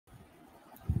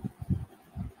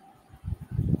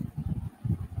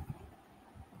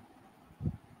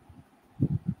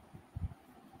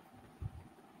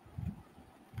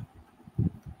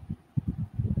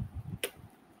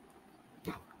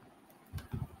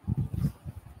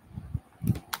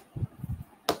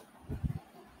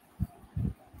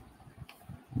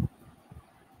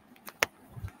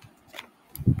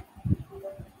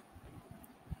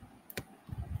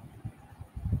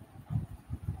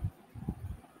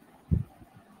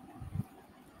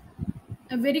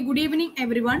A very good evening,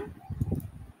 everyone.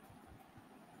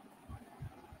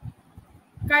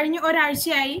 കഴിഞ്ഞ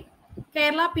ഒരാഴ്ചയായി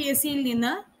കേരള PSCയിൽ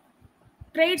നിന്ന്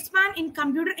tradesman in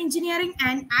computer engineering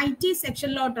and IT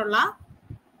സെക്ഷനിലോട്ടുള്ള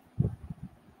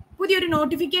പുതിയൊരു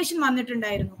നോട്ടിഫിക്കേഷൻ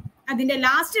വന്നിട്ടുണ്ടായിരുന്നു. അതിന്റെ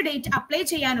ലാസ്റ്റ് ഡേറ്റ് അപ്ലൈ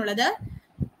ചെയ്യാനുള്ളത്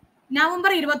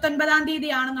നവംബർ 29-ാം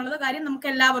തീയതിയാണെന്നുള്ളത് കാര്യം നമുക്ക്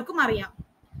എല്ലാവർക്കും അറിയാം.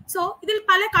 സോ ഇതിൽ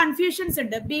പല കൺഫ്യൂഷൻസ്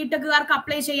ഉണ്ട്. ബിടെക്കുകാർക്ക്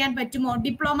അപ്ലൈ ചെയ്യാൻ പറ്റുമോ,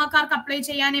 ഡിപ്ലോമക്കാർക്ക് അപ്ലൈ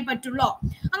ചെയ്യാനേ പറ്റുള്ളൂ,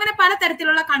 അങ്ങനെ പല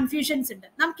തരത്തിലുള്ള കൺഫ്യൂഷൻസ് ഉണ്ട്.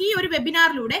 നമുക്ക് ഈ ഒരു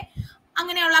വെബിനാറിലൂടെ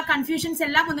അങ്ങനെയുള്ള കൺഫ്യൂഷൻസ്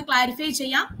എല്ലാം ഒന്ന് ക്ലാരിഫൈ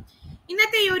ചെയ്യാം.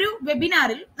 ഇന്നത്തെ ഈ ഒരു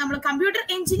വെബിനാറിൽ നമ്മൾ computer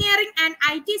engineering and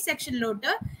IT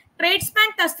സെക്ഷനിലോട്ട് tradesman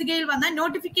തസ്തികയിൽ വന്ന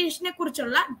നോട്ടിഫിക്കേഷനെ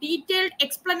കുറിച്ചുള്ള ഡീറ്റെയിൽഡ്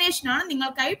എക്സ്പ്ലനേഷൻ ആണ്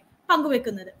നിങ്ങൾക്കായി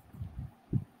പങ്കുവെക്കുന്നത്.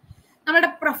 നമ്മുടെ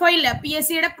പ്രൊഫൈലില്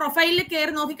PSCയുടെ പ്രൊഫൈലിൽ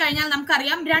കയറി നോക്കിക്കഴിഞ്ഞാൽ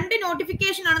നമുക്കറിയാം 2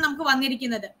 നോട്ടിഫിക്കേഷൻ ആണ് നമുക്ക്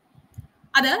വന്നിരിക്കുന്നത്.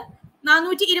 അത്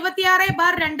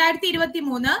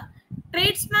 426/2023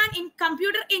 ട്രേഡ്സ്മാൻ ഇൻ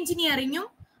കമ്പ്യൂട്ടർ എഞ്ചിനീയറിംഗും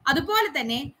അതുപോലെ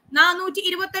തന്നെ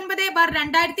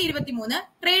 429/2023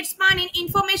 ട്രേഡ്സ്മാൻ ഇൻ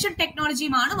ഇൻഫർമേഷൻ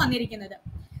ടെക്നോളജിയുമാണ് വന്നിരിക്കുന്നത്.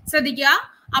 ശ്രദ്ധിക്കുക,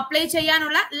 അപ്ലൈ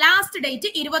ചെയ്യാനുള്ള ലാസ്റ്റ് ഡേറ്റ്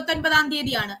 29-ാം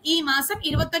തീയതിയാണ്. ഈ മാസം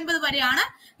 29 വരെയാണ്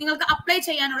നിങ്ങൾക്ക് അപ്ലൈ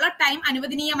ചെയ്യാനുള്ള ടൈം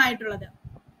അനുവദനീയമായിട്ടുള്ളത്.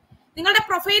 നിങ്ങളുടെ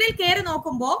പ്രൊഫൈലിൽ കയറി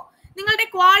നോക്കുമ്പോൾ നിങ്ങളുടെ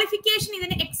ക്വാളിഫിക്കേഷൻ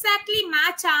ഇതിന് എക്സാക്ട്ലി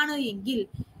മാച്ച് ആണ് എങ്കിൽ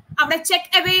അവിടെ ചെക്ക്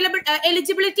അവൈലബിൾ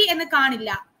എലിജിബിലിറ്റി എന്ന് കാണില്ല.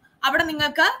 അവിടെ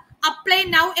നിങ്ങൾക്ക് അപ്ലൈ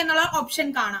നൗ എന്നുള്ള ഓപ്ഷൻ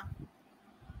കാണാം.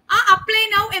 ആ അപ്ലൈ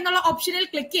നൗ എന്നുള്ള ഓപ്ഷനിൽ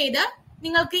ക്ലിക്ക് ചെയ്ത്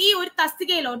നിങ്ങൾക്ക് ഈ ഒരു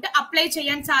തസ്തികയിലോട്ട് അപ്ലൈ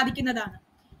ചെയ്യാൻ സാധിക്കുന്നതാണ്.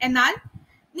 എന്നാൽ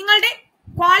നിങ്ങളുടെ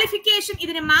ക്വാളിഫിക്കേഷൻ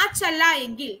ഇതിന് മാച്ച് അല്ല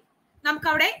എങ്കിൽ നമുക്ക്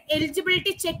അവിടെ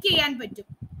എലിജിബിലിറ്റി ചെക്ക് ചെയ്യാൻ പറ്റും.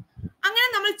 അങ്ങനെ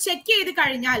നമ്മൾ ചെക്ക് ചെയ്ത്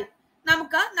കഴിഞ്ഞാൽ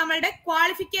നമുക്ക് നമ്മളുടെ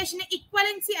ക്വാളിഫിക്കേഷന്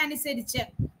ഇക്വലൻസി അനുസരിച്ച്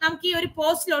നമുക്ക് ഈ ഒരു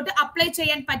പോസ്റ്റിലോട്ട് അപ്ലൈ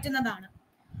ചെയ്യാൻ പറ്റുന്നതാണ്.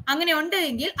 അങ്ങനെ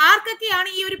ഉണ്ടെങ്കിൽ ആർക്കൊക്കെയാണ്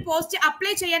ഈ ഒരു പോസ്റ്റ്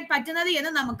അപ്ലൈ ചെയ്യാൻ പറ്റുന്നത്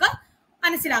എന്ന് നമുക്ക്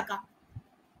മനസ്സിലാക്കാം.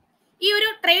 ഈ ഒരു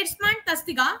ട്രേഡ്സ്മാൻ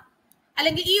തസ്തിക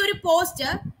അല്ലെങ്കിൽ ഈ ഒരു പോസ്റ്റ്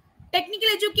ടെക്നിക്കൽ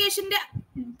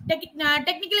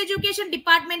എഡ്യൂക്കേഷൻ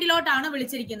ഡിപ്പാർട്ട്മെന്റിലോട്ടാണ്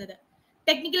വിളിച്ചിരിക്കുന്നത്.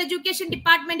 Technical education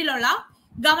ഡിപ്പാർട്ട്മെന്റിലുള്ള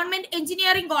government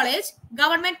engineering college,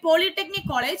 government polytechnic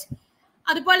college,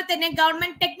 അതുപോലെ തന്നെ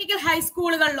ഗവൺമെന്റ് ടെക്നിക്കൽ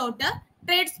ഹൈസ്കൂളുകളിലോട്ട്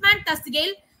ട്രേഡ്സ്മാൻ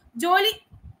തസ്തികയിൽ ജോലി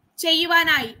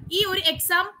ചെയ്യുവാനായി ഈ ഒരു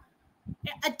എക്സാം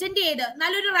അറ്റൻഡ് ചെയ്ത്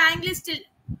നല്ലൊരു റാങ്ക് ലിസ്റ്റിൽ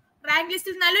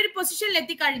നല്ലൊരു പൊസിഷനിൽ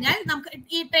എത്തിക്കഴിഞ്ഞാൽ നമുക്ക്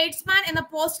ഈ ട്രേഡ്സ്മാൻ എന്ന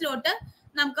പോസ്റ്റിലോട്ട്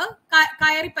നമുക്ക്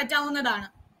കയറി പറ്റാവുന്നതാണ്.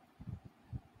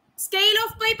 സ്കെയിൽ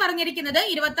ഓഫ് പേ പറഞ്ഞിരിക്കുന്നത്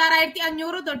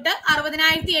 26,500 തൊട്ട്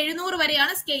 60,700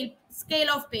 വരെയാണ് സ്കെയിൽ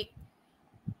ഓഫ് പേ.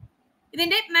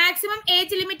 ഇതിന്റെ മാക്സിമം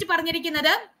ഏജ് ലിമിറ്റ്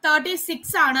പറഞ്ഞിരിക്കുന്നത്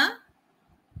 36 ആണ്.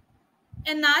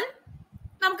 എന്നാൽ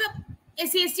നമുക്ക്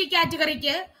SC/ST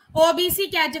കാറ്റഗറിക്ക്, OBC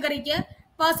കാറ്റഗറിക്ക്,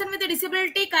 person with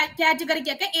disability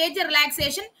കാറ്റഗറിക്കൊക്കെ age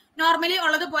relaxation normally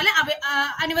ഉള്ളതുപോലെ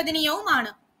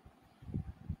അനുവദനീയവുമാണ്.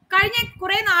 കഴിഞ്ഞ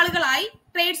കുറെ നാളുകളായി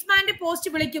ട്രേഡ്സ്മാന്റെ പോസ്റ്റ്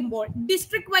വിളിക്കുമ്പോൾ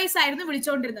ഡിസ്ട്രിക്ട് വൈസ് ആയിരുന്നു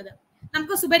വിളിച്ചുകൊണ്ടിരുന്നത്.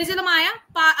 നമുക്ക് സുപരിചിതമായ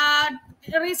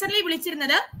റീസെന്റ്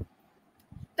വിളിച്ചിരുന്നത്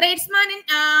tradesman in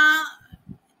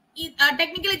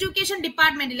technical education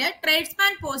ഡിപ്പാർട്ട്മെന്റില്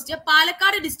tradesman post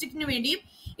Palakkad ഡിസ്ട്രിക്റ്റിന് വേണ്ടിയും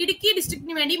ഇടുക്കി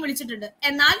ഡിസ്ട്രിക്റ്റിന് വേണ്ടിയും വിളിച്ചിട്ടുണ്ട്.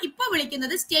 എന്നാൽ ഇപ്പൊ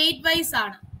വിളിക്കുന്നത് സ്റ്റേറ്റ് വൈസ്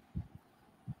ആണ്.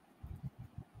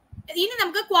 ഇനി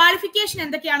നമുക്ക് ക്വാളിഫിക്കേഷൻ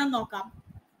എന്തൊക്കെയാണെന്ന് നോക്കാം.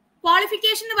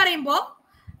 ക്വാളിഫിക്കേഷൻ എന്ന് പറയുമ്പോൾ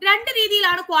 2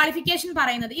 രീതിയിലാണ് ക്വാളിഫിക്കേഷൻ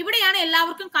പറയുന്നത്. ഇവിടെയാണ്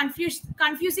എല്ലാവർക്കും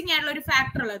കൺഫ്യൂസിംഗ് ആയിട്ടുള്ള ഒരു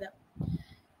ഫാക്ടർ ഉള്ളത്.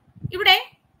 ഇവിടെ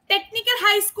ടെക്നിക്കൽ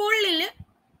ഹൈസ്കൂളിൽ,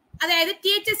 അതായത്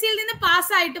THSCയിൽ നിന്ന്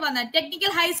പാസ്സായിട്ട് വന്ന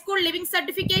technical high school living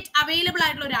certificate available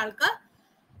ആയിട്ടുള്ള ഒരാൾക്ക്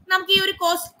നമുക്ക് ഈ ഒരു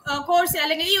കോഴ്സ്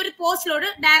അല്ലെങ്കിൽ ഈ ഒരു പോസ്റ്റിലോട്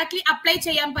ഡയറക്ട്ലി അപ്ലൈ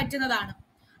ചെയ്യാൻ പറ്റുന്നതാണ്.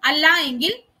 അല്ല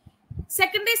എങ്കിൽ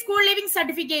സെക്കൻഡറി സ്കൂൾ ലിവിംഗ്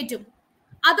സർട്ടിഫിക്കറ്റും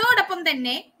അതോടൊപ്പം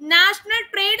തന്നെ നാഷണൽ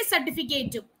ട്രേഡ്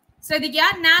സർട്ടിഫിക്കറ്റും. ശ്രദ്ധിക്കുക,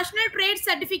 നാഷണൽ ട്രേഡ്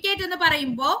സർട്ടിഫിക്കറ്റ് എന്ന്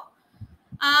പറയുമ്പോൾ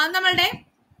നമ്മളുടെ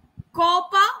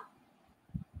കോപ്പ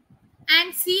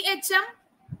ആൻഡ്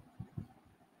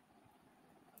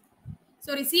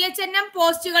CHNM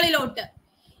പോസ്റ്റുകളിലോട്ട്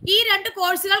ഈ 2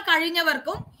 കോഴ്സുകൾ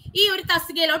കഴിഞ്ഞവർക്കും ഈ ഒരു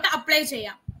തസ്തികയിലോട്ട് അപ്ലൈ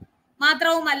ചെയ്യാം.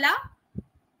 മാത്രവുമല്ല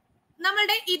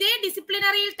നമ്മളുടെ ഇതേ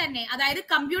ഡിസിപ്ലിനറിയിൽ തന്നെ, അതായത്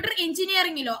കമ്പ്യൂട്ടർ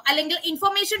എഞ്ചിനീയറിംഗിലോ അല്ലെങ്കിൽ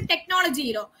ഇൻഫർമേഷൻ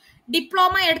ടെക്നോളജിയിലോ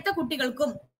ഡിപ്ലോമ എടുത്ത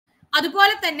കുട്ടികൾക്കും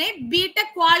അതുപോലെ തന്നെ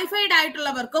ബിടെക് ക്വാളിഫൈഡ്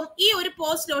ആയിട്ടുള്ളവർക്കും ഈ ഒരു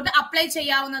പോസ്റ്റിലോട്ട് അപ്ലൈ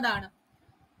ചെയ്യാവുന്നതാണ്.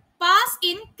 Pass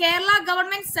in Kerala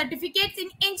government certificates in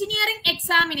engineering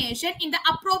examination in the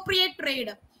appropriate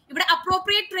trade. ഇവിടെ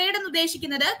അപ്രോപ്രിയേറ്റ് ട്രേഡ് എന്ന്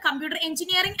ഉദ്ദേശിക്കുന്നത് കമ്പ്യൂട്ടർ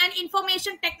എഞ്ചിനീയറിംഗ് ആൻഡ്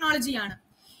ഇൻഫർമേഷൻ ടെക്നോളജിയാണ്.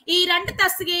 ഈ 2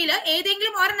 തസ്തികയിൽ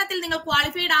ഏതെങ്കിലും ഒരെണ്ണത്തിൽ നിങ്ങൾ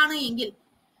ക്വാളിഫൈഡ് ആണ് എങ്കിൽ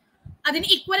അതിന്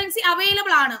ഇക്വലൻസി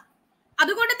അവൈലബിൾ ആണ്.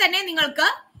 അതുകൊണ്ട് തന്നെ നിങ്ങൾക്ക്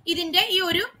ഇതിന്റെ ഈ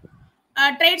ഒരു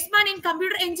ട്രേഡ്സ്മാൻ ഇൻ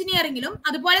കമ്പ്യൂട്ടർ എഞ്ചിനീയറിംഗിലും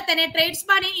അതുപോലെ തന്നെ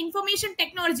ട്രേഡ്സ്മാൻ ഇൻ ഇൻഫർമേഷൻ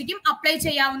ടെക്നോളജിക്കും അപ്ലൈ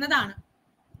ചെയ്യാവുന്നതാണ്.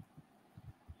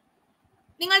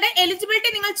 നിങ്ങളുടെ എലിജിബിലിറ്റി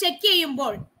നിങ്ങൾ ചെക്ക്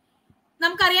ചെയ്യുമ്പോൾ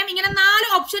നമുക്കറിയാം ഇങ്ങനെ 4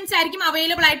 ഓപ്ഷൻസ് ആയിരിക്കും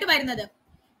അവൈലബിൾ ആയിട്ട് വരുന്നത്.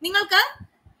 നിങ്ങൾക്ക്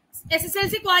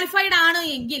SSLC ക്വാളിഫൈഡ് ആണ്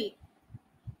എങ്കിൽ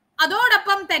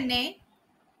അതോടൊപ്പം തന്നെ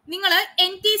നിങ്ങൾ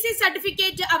NTC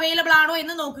സർട്ടിഫിക്കറ്റ് അവൈലബിൾ ആണോ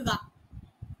എന്ന് നോക്കുക.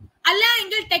 അല്ല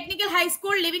എങ്കിൽ ടെക്നിക്കൽ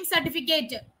ഹൈസ്കൂൾ ലിവിംഗ്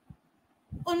സർട്ടിഫിക്കറ്റ്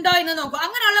ഉണ്ടോ എന്ന് നോക്കുക.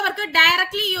 അങ്ങനെയുള്ളവർക്ക്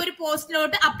ഡയറക്ട്ലി ഈ ഒരു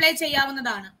പോസ്റ്റിലോട്ട് അപ്ലൈ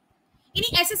ചെയ്യാവുന്നതാണ്. ഇനി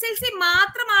SSLC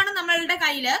മാത്രമാണ് നമ്മളുടെ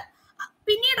കയ്യില്,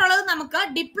 പിന്നീടുള്ളത് നമുക്ക്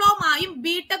ഡിപ്ലോമയും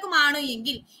ബിടെക്കുമാണ്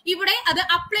എങ്കിൽ ഇവിടെ അത്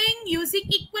applying using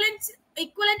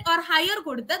equivalent or higher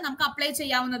കൊടുത്ത് നമുക്ക് അപ്ലൈ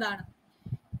ചെയ്യാവുന്നതാണ്.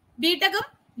 ബിടെക്കും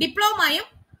ഡിപ്ലോമയും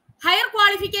ഹയർ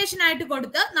ക്വാളിഫിക്കേഷൻ ആയിട്ട്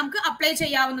കൊടുത്ത് നമുക്ക് അപ്ലൈ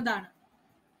ചെയ്യാവുന്നതാണ്.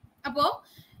 അപ്പോ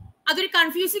അതൊരു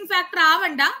കൺഫ്യൂസിംഗ് ഫാക്ടർ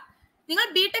ആവണ്ട. നിങ്ങൾ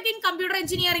ബിടെക് ഇൻ കമ്പ്യൂട്ടർ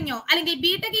എഞ്ചിനീയറിംഗോ അല്ലെങ്കിൽ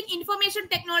ബിടെക് ഇൻ ഇൻഫർമേഷൻ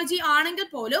ടെക്നോളജി ആണെങ്കിൽ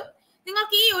പോലും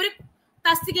നിങ്ങൾക്ക് ഈ ഒരു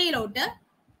തസ്തികയിലോട്ട്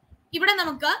ഇവിടെ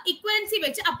നമുക്ക് ഇക്വലൻസി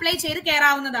വെച്ച് അപ്ലൈ ചെയ്ത്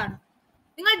കയറാവുന്നതാണ്.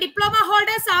 നിങ്ങൾ ഡിപ്ലോമ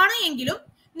ഹോൾഡേഴ്സ് ആണ് എങ്കിലും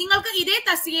നിങ്ങൾക്ക് ഇതേ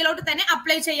തസ്തികയിലോട്ട് തന്നെ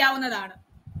അപ്ലൈ ചെയ്യാവുന്നതാണ്.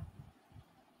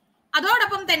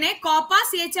 അതോടൊപ്പം തന്നെ കോപ്പ,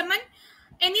 CHMN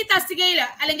എന്നീ തസ്തികയിൽ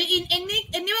അല്ലെങ്കിൽ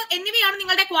എന്നിവയാണ്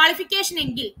നിങ്ങളുടെ ക്വാളിഫിക്കേഷൻ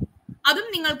എങ്കിൽ അതും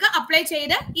നിങ്ങൾക്ക് അപ്ലൈ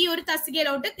ചെയ്ത് ഈ ഒരു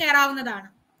തസ്തികയിലോട്ട് കയറാവുന്നതാണ്.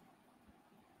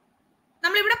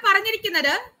 നമ്മളിവിടെ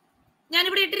പറഞ്ഞിരിക്കുന്നത്,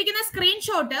 ഞാനിവിടെ ഇട്ടിരിക്കുന്ന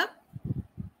സ്ക്രീൻഷോട്ട്,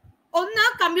 ഒന്ന്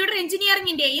കമ്പ്യൂട്ടർ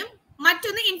എഞ്ചിനീയറിംഗിന്റെയും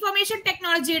മറ്റൊന്ന് ഇൻഫർമേഷൻ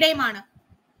ടെക്നോളജിയുടെയുമാണ്.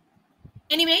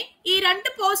 എനിവേ ഈ രണ്ട്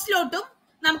പോസ്റ്റിലോട്ടും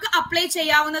നമുക്ക് അപ്ലൈ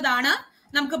ചെയ്യാവുന്നതാണ്,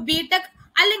 നമുക്ക് ബിടെക്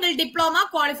അല്ലെങ്കിൽ ഡിപ്ലോമ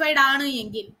ക്വാളിഫൈഡ് ആണ്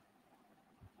എങ്കിൽ.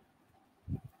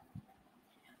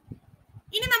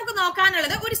 ഇനി നമുക്ക്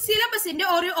നോക്കാനുള്ളത് ഒരു സിലബസിന്റെ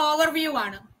ഒരു ഓവർവ്യൂ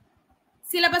ആണ്.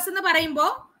 സിലബസ് എന്ന്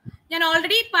പറയുമ്പോൾ ഞാൻ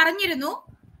ഓൾറെഡി പറഞ്ഞിരുന്നു,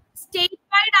 സ്റ്റേറ്റ്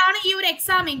വൈഡ് ആണ് ഈ ഒരു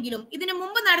എക്സാം എങ്കിലും ഇതിനു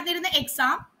മുമ്പ് നടന്നിരുന്ന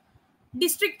എക്സാം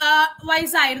ഡിസ്ട്രിക്ട്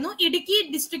വൈസ് ആയിരുന്നു. ഇടുക്കി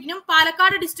ഡിസ്ട്രിക്റ്റിനും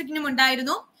പാലക്കാട് ഡിസ്ട്രിക്റ്റിനും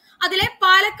ഉണ്ടായിരുന്നു. അതിലെ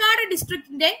പാലക്കാട്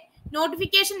ഡിസ്ട്രിക്റ്റിന്റെ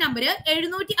നോട്ടിഫിക്കേഷൻ നമ്പർ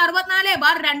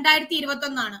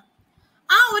 764/2021 ആണ്.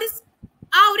 ആ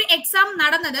ഒരു എക്സാം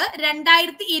നടന്നത്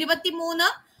 2023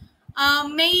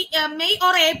 മെയ്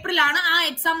ഓർ ഏപ്രിൽ ആണ് ആ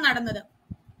എക്സാം നടന്നത്.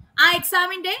 ആ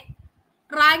എക്സാമിന്റെ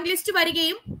റാങ്ക് ലിസ്റ്റ്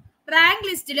വരികയും റാങ്ക്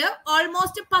ലിസ്റ്റില്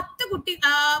ഓൾമോസ്റ്റ്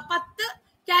 10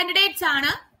 കാൻഡിഡേറ്റ്സ്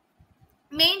ആണ്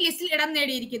മെയിൻ ലിസ്റ്റിൽ ഇടം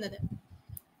നേടിയിരിക്കുന്നത്.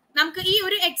 നമുക്ക് ഈ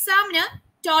ഒരു എക്സാമിന്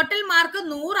ടോട്ടൽ മാർക്ക്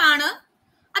 100 ആണ്.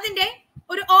 അതിന്റെ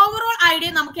ഒരു ഓവറോൾ ഐഡിയ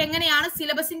നമുക്ക് എങ്ങനെയാണ്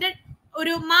സിലബസിന്റെ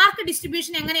ഒരു മാർക്ക്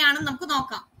ഡിസ്ട്രിബ്യൂഷൻ എങ്ങനെയാണെന്ന് നമുക്ക്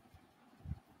നോക്കാം.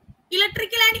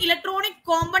 Electrical and electronic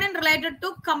component related to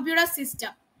computer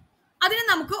system, അതിന്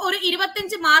നമുക്ക് ഒരു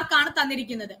 25 മാർക്കാണ്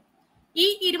തന്നിരിക്കുന്നത്. ഈ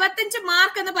 25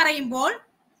 മാർക്ക് എന്ന് പറയുമ്പോൾ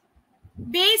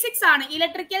ബേസിക്സ് ആണ്,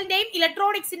 ഇലക്ട്രിക്കലിന്റെയും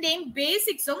ഇലക്ട്രോണിക്സിന്റെയും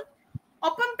ബേസിക്സും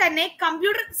ഒപ്പം തന്നെ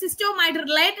കമ്പ്യൂട്ടർ സിസ്റ്റവുമായിട്ട്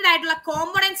റിലേറ്റഡ് ആയിട്ടുള്ള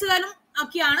കോമ്പണൻസുകളും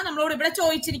ഒക്കെയാണ് നമ്മളോട് ഇവിടെ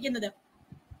ചോദിച്ചിരിക്കുന്നത്.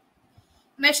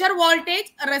 Measure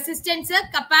voltage, resistance,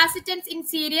 capacitance in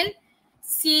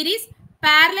series,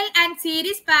 parallel and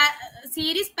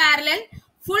series parallel,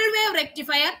 full wave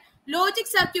rectifier,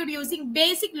 logic circuit using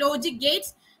basic logic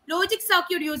Gates, logic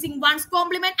circuit using 1's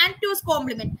complement and 2's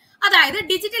complement. അതായത്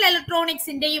ഡിജിറ്റൽ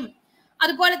ഇലക്ട്രോണിക്സിന്റെയും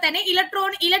അതുപോലെ തന്നെ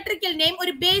ഇലക്ട്രിക്കലിന്റെയും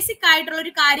ഒരു ബേസിക് ആയിട്ടുള്ള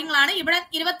ഒരു കാര്യങ്ങളാണ് ഇവിടെ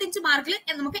 25 മാർക്കിൽ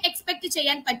നമുക്ക് എക്സ്പെക്ട്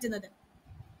ചെയ്യാൻ പറ്റുന്നത്.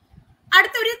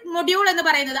 അടുത്തൊരു മൊഡ്യൂൾ എന്ന്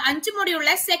പറയുന്നത് 5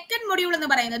 മൊഡ്യൂളിലെ സെക്കൻഡ് മൊഡ്യൂൾ എന്ന്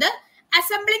പറയുന്നത്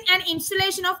assembling and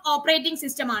installation of operating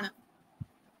system ആണ്.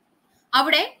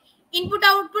 അവിടെ input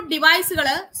output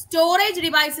ഡിവൈസുകള്, storage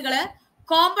ഡിവൈസുകള്,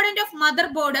 component of mother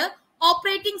board,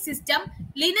 operating system,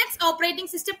 Linux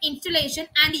operating system installation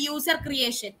and user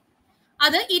creation,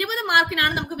 അത് 20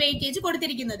 മാർക്കിനാണ് നമുക്ക് വെയിറ്റേജ്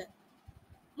കൊടുത്തിരിക്കുന്നത്.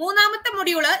 മൂന്നാമത്തെ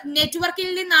മൊഡ്യൂള് നെറ്റ്വർക്കിൽ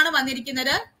നിന്നാണ്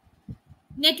വന്നിരിക്കുന്നത്.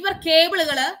 നെറ്റ്വർക്ക്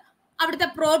കേബിളുകള്, അവിടുത്തെ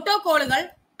പ്രോട്ടോകോളുകൾ,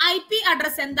 IP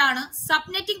അഡ്രസ് എന്താണ്,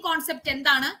 സബ്നെറ്റിംഗ് കോൺസെപ്റ്റ്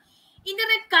എന്താണ്,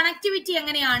 ഇന്റർനെറ്റ് കണക്ടിവിറ്റി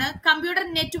എങ്ങനെയാണ്, കമ്പ്യൂട്ടർ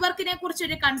നെറ്റ്വർക്കിനെ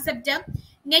കുറിച്ചൊരു concept,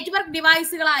 network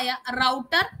ഡിവൈസുകളായ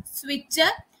router, switch,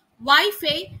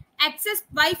 wifi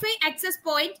access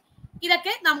point,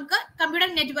 ഇതൊക്കെ നമുക്ക് കമ്പ്യൂട്ടർ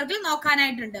നെറ്റ്വർക്കിൽ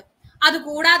നോക്കാനായിട്ടുണ്ട്.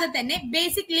 അതുകൂടാതെ തന്നെ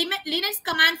basic Linux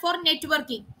command four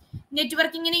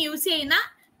നെറ്റ്വർക്കിങ്ങിന് use ചെയ്യുന്ന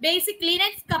ബേസിക്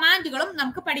ലിനക്സ് കമാൻഡുകളും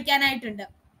നമുക്ക് പഠിക്കാനായിട്ടുണ്ട്.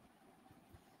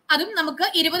 അതും നമുക്ക്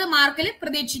 20 മാർക്കിൽ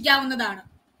പ്രതീക്ഷിക്കാവുന്നതാണ്.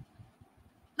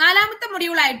 നാലാമത്തെ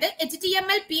മൊഡ്യൂളായിട്ട്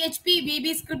HTML, PHP, VB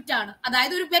സ്ക്രിപ്റ്റ് ആണ്.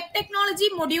 അതായത് ഒരു വെബ് ടെക്നോളജി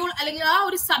മൊഡ്യൂൾ അല്ലെങ്കിൽ ആ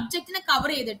ഒരു സബ്ജക്റ്റിനെ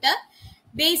കവർ ചെയ്തിട്ട്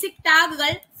ബേസിക്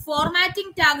ടാഗുകൾ,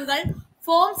 ഫോർമാറ്റിംഗ് ടാഗുകൾ,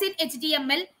 forms in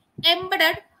HTML,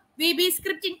 embedded VB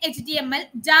script in HTML,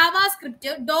 Java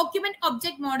script, document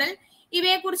object model,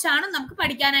 ഇവയെ കുറിച്ചാണ് നമുക്ക്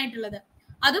പഠിക്കാനായിട്ടുള്ളത്.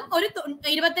 അതും ഒരു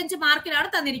 25 മാർക്കിലാണ്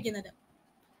തന്നിരിക്കുന്നത്.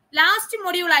 ലാസ്റ്റ്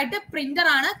മൊഡ്യൂൾ ആയിട്ട് പ്രിന്റർ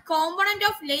ആണ്. Component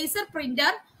of laser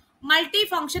printer, multi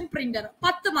function printer,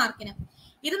 10 മാർക്കിന്.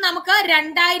 ഇത് നമുക്ക്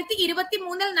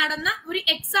 2023 നടന്ന ഒരു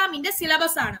എക്സാമിന്റെ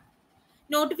സിലബസ് ആണ്.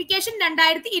 നോട്ടിഫിക്കേഷൻ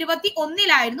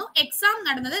 2021 എക്സാം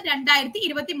നടന്നത്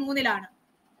 2023.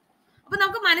 അപ്പൊ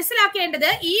നമുക്ക് മനസ്സിലാക്കേണ്ടത്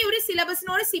ഈ ഒരു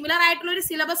സിലബസിനോട് സിമിലർ ആയിട്ടുള്ള ഒരു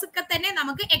സിലബസ് ഒക്കെ തന്നെ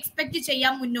നമുക്ക് എക്സ്പെക്ട്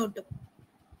ചെയ്യാം മുന്നോട്ടും.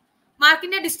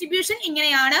 മാർക്കിന്റെ ഡിസ്ട്രിബ്യൂഷൻ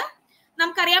ഇങ്ങനെയാണ്.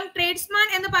 നമുക്കറിയാം ട്രേഡ്സ്മാൻ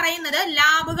എന്ന് പറയുന്നത്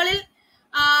ലാബുകളിൽ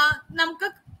നമുക്ക്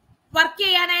വർക്ക്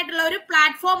ചെയ്യാനായിട്ടുള്ള ഒരു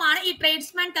പ്ലാറ്റ്ഫോം ആണ് ഈ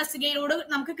ട്രേഡ്സ്മാൻ തസ്തികയിലൂടെ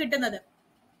നമുക്ക് കിട്ടുന്നത്.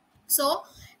 സോ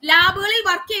ലാബുകളിൽ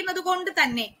വർക്ക് ചെയ്യുന്നത് കൊണ്ട്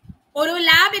തന്നെ ഒരു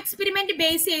ലാബ് എക്സ്പെരിമെന്റ്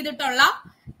ബേസ് ചെയ്തിട്ടുള്ള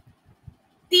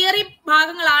തിയറി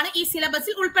ഭാഗങ്ങളാണ് ഈ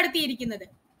സിലബസിൽ ഉൾപ്പെടുത്തിയിരിക്കുന്നത്.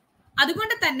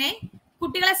 അതുകൊണ്ട് തന്നെ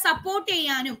കുട്ടികളെ സപ്പോർട്ട്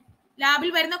ചെയ്യാനും ലാബിൽ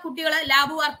വരുന്ന കുട്ടികളെ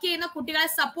ലാബ് വർക്ക് ചെയ്യുന്ന കുട്ടികളെ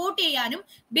സപ്പോർട്ട് ചെയ്യാനും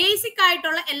ബേസിക്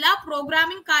ആയിട്ടുള്ള എല്ലാ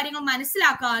പ്രോഗ്രാമിംഗ് കാര്യങ്ങളും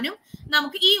മനസ്സിലാക്കാനും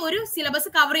നമുക്ക് ഈ ഒരു സിലബസ്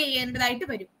കവർ ചെയ്യേണ്ടതായിട്ട്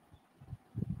വരും.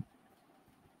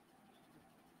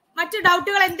 മറ്റു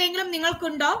ഡൗട്ടുകൾ എന്തെങ്കിലും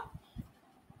നിങ്ങൾക്കുണ്ടോ?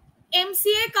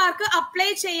 MCAക്കാർക്ക് അപ്ലൈ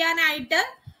ചെയ്യാനായിട്ട്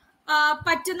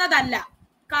പറ്റുന്നതല്ല.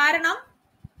 കാരണം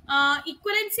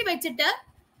ഇക്വലൻസി വെച്ചിട്ട്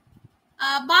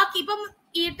ബാക്കി ഇപ്പം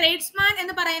ഈ ട്രേഡ്സ്മാൻ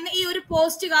എന്ന് പറയുന്ന ഈ ഒരു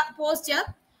പോസ്റ്റ്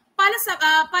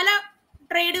പല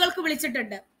ട്രേഡുകൾക്ക്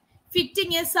വിളിച്ചിട്ടുണ്ട്.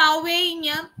 Fitting,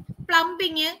 surveying,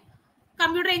 plumbing,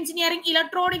 computer engineering,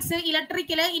 electronics,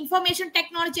 electrical, information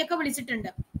technology ഒക്കെ വിളിച്ചിട്ടുണ്ട്.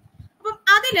 അപ്പം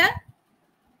അതില്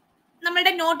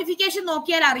നമ്മളുടെ നോട്ടിഫിക്കേഷൻ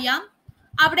നോക്കിയാൽ അറിയാം,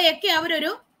 അവിടെയൊക്കെ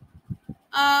അവരൊരു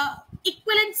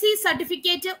ഇക്വലൻസി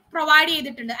സർട്ടിഫിക്കറ്റ് പ്രൊവൈഡ്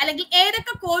ചെയ്തിട്ടുണ്ട്. അല്ലെങ്കിൽ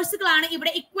ഏതൊക്കെ കോഴ്സുകളാണ്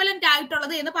ഇവിടെ ഇക്വലന്റ്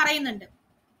ആയിട്ടുള്ളത് എന്ന് പറയുന്നുണ്ട്.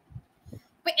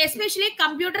 അപ്പൊ എസ്പെഷ്യലി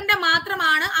കമ്പ്യൂട്ടറിന്റെ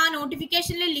മാത്രമാണ് ആ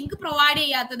നോട്ടിഫിക്കേഷനിൽ ലിങ്ക് പ്രൊവൈഡ്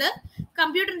ചെയ്യാത്തത്.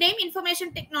 കമ്പ്യൂട്ടറിന്റെയും ഇൻഫർമേഷൻ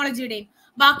ടെക്നോളജിയുടെയും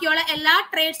ബാക്കിയുള്ള എല്ലാ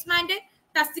ട്രേഡ്സ്മാന്റെ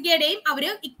തസ്തികയുടെയും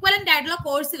അവര് ഇക്വലന്റ് ആയിട്ടുള്ള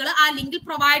കോഴ്സുകൾ ആ ലിങ്കിൽ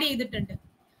പ്രൊവൈഡ് ചെയ്തിട്ടുണ്ട്.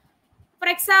 ഫോർ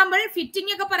എക്സാമ്പിൾ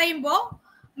ഫിറ്റിംഗ് ഒക്കെ പറയുമ്പോൾ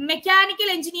മെക്കാനിക്കൽ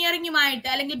എഞ്ചിനീയറിംഗുമായിട്ട്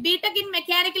അല്ലെങ്കിൽ ബിടെക് ഇൻ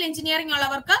മെക്കാനിക്കൽ എഞ്ചിനീയറിംഗ്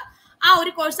ഉള്ളവർക്ക് ആ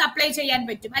ഒരു കോഴ്സ് അപ്ലൈ ചെയ്യാൻ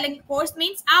പറ്റും. അല്ലെങ്കിൽ കോഴ്സ്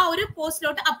മീൻസ് ആ ഒരു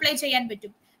പോസ്റ്റിലോട്ട് അപ്ലൈ ചെയ്യാൻ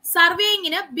പറ്റും.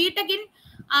 സർവേയിങ്ങിന് ബിടെക് ഇൻ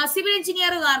സിവിൽ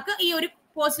എഞ്ചിനീയറുകാർക്ക് ഈ ഒരു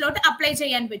പോസ്റ്റിലോട്ട് അപ്ലൈ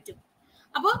ചെയ്യാൻ പറ്റും.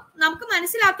 അപ്പോൾ നമുക്ക്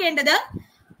മനസ്സിലാക്കേണ്ടത്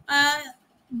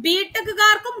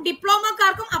ബിടെക്കുകാർക്കും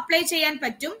ഡിപ്ലോമക്കാർക്കും അപ്ലൈ ചെയ്യാൻ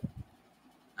പറ്റും.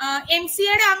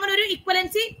 MCAയുടെ അങ്ങനെ ഒരു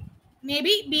equivalency may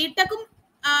be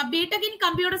BTech in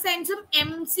computer സയൻസും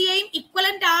MCAയും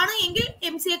ഇക്വലന്റ് ആണ് എങ്കിൽ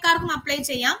MCAക്കാർക്കും അപ്ലൈ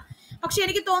ചെയ്യാം. പക്ഷെ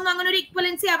എനിക്ക് തോന്നുന്നു അങ്ങനെ ഒരു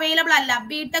ഇക്വലൻസി അവൈലബിൾ അല്ല.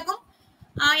 ബിടെക്കും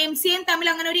MCAയും തമ്മിൽ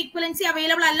അങ്ങനെ ഒരു ഇക്വലൻസി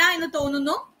അവൈലബിൾ അല്ല എന്ന്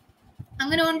തോന്നുന്നു.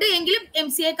 അങ്ങനെ ഉണ്ട് എങ്കിലും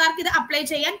MCAക്കാർക്ക് ഇത് അപ്ലൈ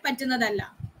ചെയ്യാൻ പറ്റുന്നതല്ല.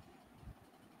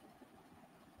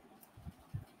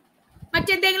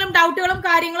 മറ്റെന്തെങ്കിലും ഡൗട്ടുകളും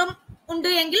കാര്യങ്ങളും ഉണ്ട്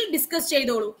എങ്കിൽ ഡിസ്കസ്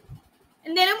ചെയ്തോളൂ.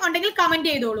 എന്തെങ്കിലും ഉണ്ടെങ്കിൽ കമന്റ്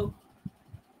ചെയ്തോളൂ.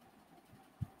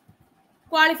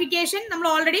 ക്വാളിഫിക്കേഷൻ നമ്മൾ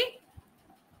ഓൾറെഡി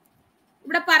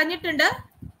ഇവിടെ പറഞ്ഞിട്ടുണ്ട്.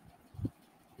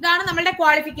 ഇതാണ് നമ്മളുടെ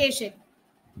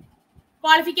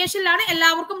ക്വാളിഫിക്കേഷനിലാണ്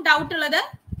എല്ലാവർക്കും ഡൗട്ട് ഉള്ളത്.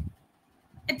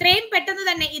 എത്രയും പെട്ടെന്ന്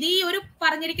തന്നെ ഇത് ഈ ഒരു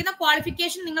പറഞ്ഞിരിക്കുന്ന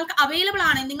ക്വാളിഫിക്കേഷൻ നിങ്ങൾക്ക് അവൈലബിൾ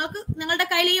ആണ്, നിങ്ങളുടെ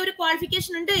കയ്യിൽ ഈ ഒരു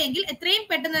ക്വാളിഫിക്കേഷൻ ഉണ്ട് എങ്കിൽ എത്രയും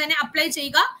പെട്ടെന്ന് തന്നെ അപ്ലൈ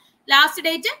ചെയ്യുക. ലാസ്റ്റ്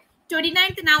ഡേറ്റ്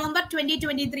 29th November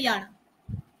 2023 ആണ്.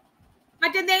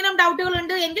 മറ്റെന്തെങ്കിലും ഡൗട്ടുകൾ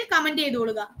ഉണ്ട് എങ്കിൽ കമന്റ്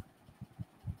ചെയ്തോളുക.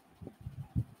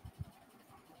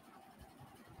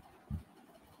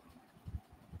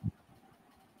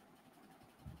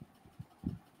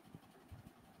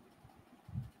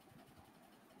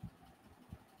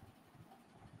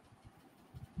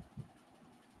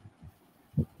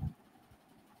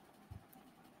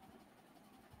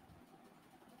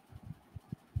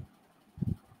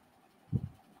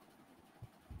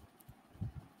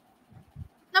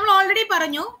 നമ്മൾ ഓൾറെഡി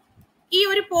പറഞ്ഞു ഈ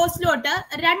ഒരു പോസ്റ്റിലോട്ട്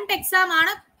 2 എക്സാം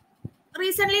ആണ്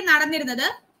റീസെന്റ് നടന്നിരുന്നത്.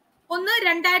 ഒന്ന്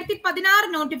 2016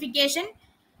 നോട്ടിഫിക്കേഷൻ,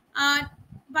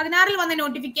 16 വന്ന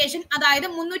നോട്ടിഫിക്കേഷൻ, അതായത്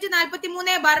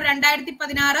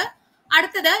 343/2016.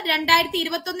 അടുത്തത്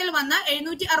 2021 വന്ന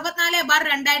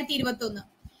 764/2021.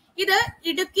 ഇത്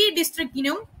ഇടുക്കി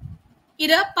ഡിസ്ട്രിക്റ്റിനും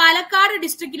ഇത് പാലക്കാട്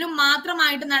ഡിസ്ട്രിക്റ്റിലും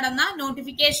മാത്രമായിട്ട് നടന്ന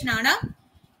നോട്ടിഫിക്കേഷൻ ആണ്.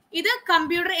 ഇത്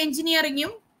കമ്പ്യൂട്ടർ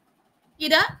എഞ്ചിനീയറിംഗും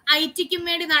ഇത് IT-ക്കും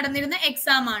വേണ്ടി നടന്നിരുന്ന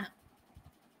എക്സാം ആണ്.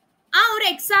 ആ ഒരു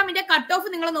എക്സാമിന്റെ കട്ട് ഓഫ്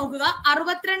നിങ്ങൾ നോക്കുക,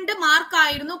 62 മാർക്ക്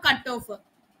ആയിരുന്നു കട്ട് ഓഫ്.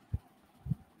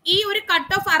 ഈ ഒരു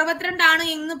കട്ട് ഓഫ് 62 ആണ്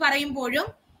എന്ന് പറയുമ്പോഴും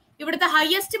ഇവിടുത്തെ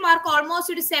ഹയസ്റ്റ് മാർക്ക്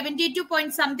ഓൾമോസ്റ്റ് ഒരു 72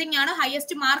 പോയിന്റ് സംതിങ് ആണ്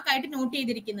ഹയസ്റ്റ് മാർക്ക് ആയിട്ട് നോട്ട്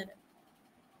ചെയ്തിരിക്കുന്നത്.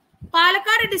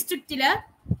 പാലക്കാട് ഡിസ്ട്രിക്റ്റില്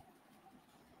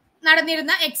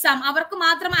നടന്നിരുന്ന എക്സാം അവർക്ക്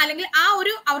മാത്രം, അല്ലെങ്കിൽ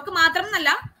അവർക്ക്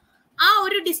മാത്രമെന്നല്ല ആ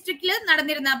ഒരു ഡിസ്ട്രിക്റ്റിൽ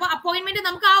നടന്നിരുന്ന, അപ്പൊ അപ്പോയിന്റ്മെന്റ്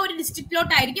നമുക്ക് ആ ഒരു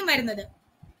ഡിസ്ട്രിക്റ്റിലോട്ടായിരിക്കും വരുന്നത്.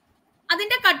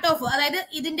 അതിന്റെ കട്ട് ഓഫ്, അതായത്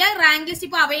ഇതിന്റെ റാങ്ക് ലിസ്റ്റ്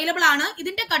ഇപ്പൊ അവൈലബിൾ ആണ്.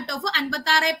 ഇതിന്റെ കട്ട് ഓഫ്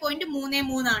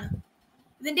 56.33 ആണ്.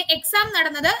 ഇതിന്റെ എക്സാം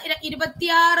നടന്നത്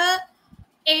 26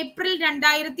 ഏപ്രിൽ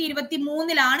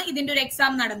 2023 ഇതിന്റെ ഒരു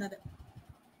എക്സാം നടന്നത്.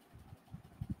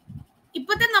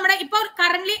 ഇപ്പൊ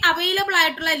കറന്റ് അവൈലബിൾ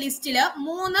ആയിട്ടുള്ള ലിസ്റ്റില്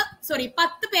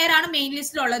 10 പേരാണ് മെയിൻ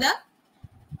ലിസ്റ്റിലുള്ളത്.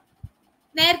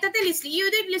 നേരത്തെ ലിസ്റ്റ്, ഈ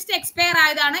ഒരു ലിസ്റ്റ് എക്സ്പയർ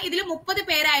ആയതാണ്. ഇതിൽ 30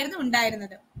 പേരായിരുന്നു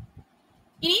ഉണ്ടായിരുന്നത്.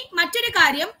 ഇനി മറ്റൊരു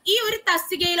കാര്യം, ഈ ഒരു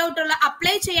തസ്തികയിലോട്ടുള്ള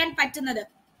അപ്ലൈ ചെയ്യാൻ പറ്റുന്നത്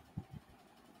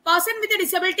പേഴ്സൺ വിത്ത്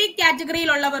ഡിസബിലിറ്റി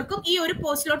കാറ്റഗറിയിലുള്ളവർക്കും ഈ ഒരു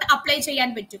പോസ്റ്റിലോട്ട് അപ്ലൈ ചെയ്യാൻ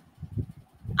പറ്റും.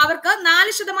 അവർക്ക്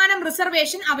 4%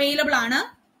 റിസർവേഷൻ അവൈലബിൾ ആണ്.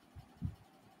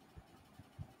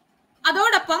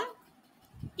 അതോടൊപ്പം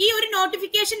ഈ ഒരു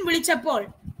നോട്ടിഫിക്കേഷൻ വിളിച്ചപ്പോൾ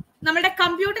നമ്മുടെ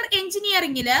കമ്പ്യൂട്ടർ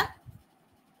എഞ്ചിനീയറിംഗില്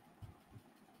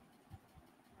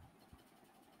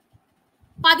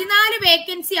 14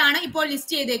 വേക്കൻസി ആണ് ഇപ്പോൾ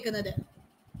ലിസ്റ്റ് ചെയ്തേക്കുന്നത്.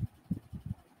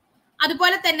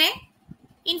 അതുപോലെ തന്നെ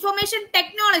ഇൻഫർമേഷൻ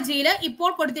ടെക്നോളജിയിൽ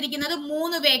ഇപ്പോൾ കൊടുത്തിരിക്കുന്നത്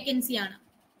 3 വേക്കൻസി ആണ്.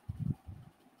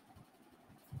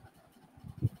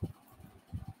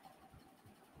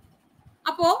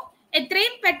 അപ്പോ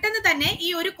എത്രയും പെട്ടെന്ന് തന്നെ ഈ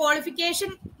ഒരു ക്വാളിഫിക്കേഷൻ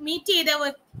മീറ്റ്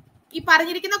ചെയ്തവർ, ഈ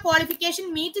പറഞ്ഞിരിക്കുന്ന ക്വാളിഫിക്കേഷൻ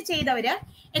മീറ്റ് ചെയ്തവര്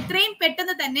എത്രയും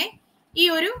പെട്ടെന്ന് തന്നെ ഈ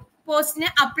ഒരു പോസ്റ്റിന്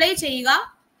അപ്ലൈ ചെയ്യുക.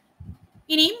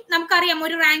 ഇനിയും നമുക്കറിയാം,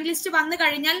 ഒരു റാങ്ക് ലിസ്റ്റ് വന്നു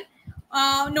കഴിഞ്ഞാൽ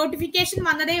നോട്ടിഫിക്കേഷൻ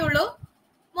വന്നതേ ഉള്ളൂ.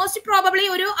 മോസ്റ്റ് പ്രോബബ്ലി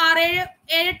ഒരു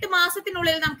 6-8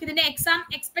 മാസത്തിനുള്ളിൽ നമുക്ക് ഇതിന്റെ എക്സാം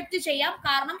എക്സ്പെക്ട് ചെയ്യാം.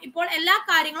 കാരണം ഇപ്പോൾ എല്ലാ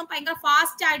കാര്യങ്ങളും ഭയങ്കര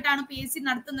ഫാസ്റ്റ് ആയിട്ടാണ് PSC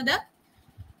നടത്തുന്നത്.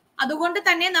 അതുകൊണ്ട്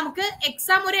തന്നെ നമുക്ക്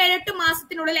എക്സാം ഒരു 7-8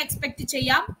 മാസത്തിനുള്ളിൽ എക്സ്പെക്ട്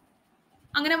ചെയ്യാം.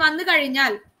 അങ്ങനെ വന്നു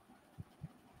കഴിഞ്ഞാൽ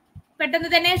പെട്ടെന്ന്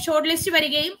തന്നെ ഷോർട്ട് ലിസ്റ്റ്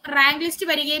വരികയും റാങ്ക് ലിസ്റ്റ്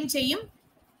വരികയും ചെയ്യും.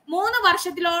 3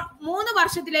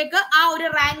 വർഷത്തിലേക്ക് ആ ഒരു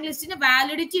റാങ്ക് ലിസ്റ്റിന്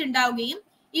വാലിഡിറ്റി ഉണ്ടാവുകയും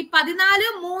ഈ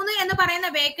 14-3 എന്ന് പറയുന്ന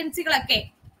വേക്കൻസികളൊക്കെ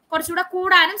കുറച്ചുകൂടെ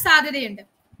കൂടാനും സാധ്യതയുണ്ട്.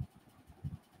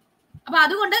 അപ്പൊ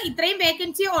അതുകൊണ്ട് ഇത്രയും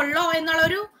വേക്കൻസി ഉള്ളോ എന്നുള്ള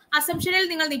ഒരു അസംഷനിൽ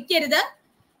നിങ്ങൾ നിൽക്കരുത്.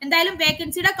 എന്തായാലും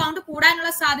വേക്കൻസിയുടെ കൗണ്ട്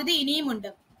കൂടാനുള്ള സാധ്യത ഇനിയുമുണ്ട്.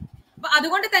 അപ്പൊ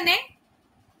അതുകൊണ്ട് തന്നെ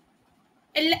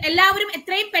എല്ലാവരും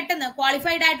എത്രയും പെട്ടെന്ന്,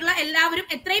 ക്വാളിഫൈഡ് ആയിട്ടുള്ള എല്ലാവരും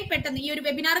എത്രയും പെട്ടെന്ന് ഈ ഒരു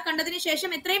വെബിനാർ കണ്ടതിന് ശേഷം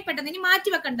എത്രയും പെട്ടെന്ന്, ഇനി മാറ്റി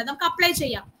വെക്കണ്ട, നമുക്ക് അപ്ലൈ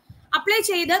ചെയ്യാം. അപ്ലൈ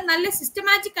ചെയ്ത് നല്ല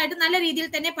സിസ്റ്റമാറ്റിക് ആയിട്ട് നല്ല രീതിയിൽ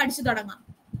തന്നെ പഠിച്ചു തുടങ്ങാം.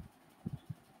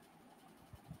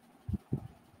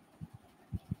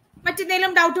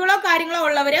 മറ്റെന്തെങ്കിലും ഡൗട്ടുകളോ കാര്യങ്ങളോ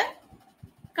ഉള്ളവര്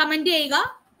കമന്റ് ചെയ്യുക.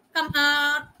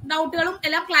 ഡൗട്ടുകളും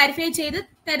എല്ലാം ക്ലാരിഫൈ ചെയ്ത്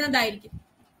തരുന്നതായിരിക്കും.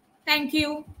 Thank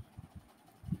you.